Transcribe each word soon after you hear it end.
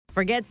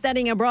Forget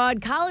studying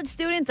abroad. College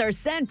students are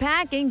sent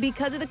packing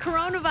because of the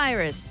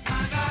coronavirus.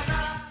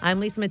 I'm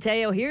Lisa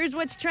Mateo. Here's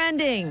what's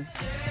trending.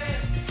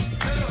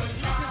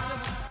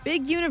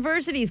 Big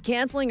universities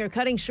canceling or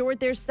cutting short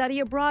their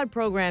study abroad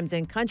programs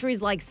in countries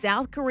like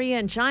South Korea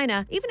and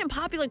China. Even in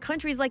popular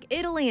countries like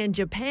Italy and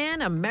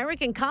Japan,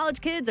 American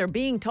college kids are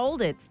being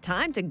told it's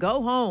time to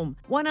go home.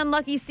 One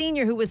unlucky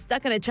senior who was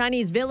stuck in a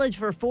Chinese village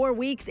for 4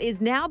 weeks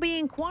is now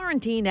being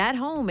quarantined at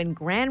home in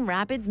Grand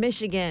Rapids,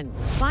 Michigan.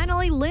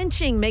 Finally,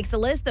 lynching makes the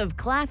list of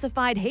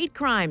classified hate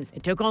crimes.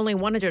 It took only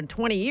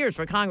 120 years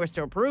for Congress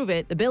to approve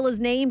it. The bill is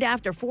named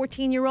after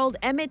 14-year-old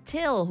Emmett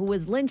Till, who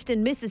was lynched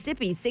in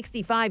Mississippi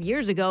 65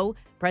 years ago.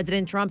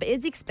 President Trump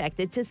is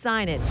expected to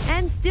sign it.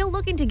 And still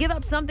looking to give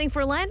up something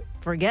for Lent?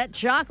 Forget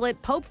chocolate.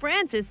 Pope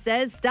Francis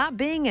says stop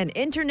being an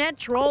internet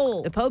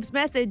troll. The Pope's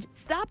message: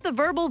 stop the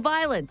verbal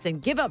violence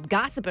and give up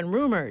gossip and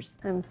rumors.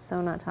 I'm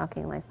so not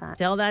talking like that.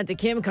 Tell that to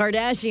Kim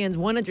Kardashian's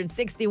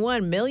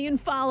 161 million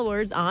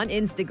followers on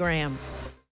Instagram.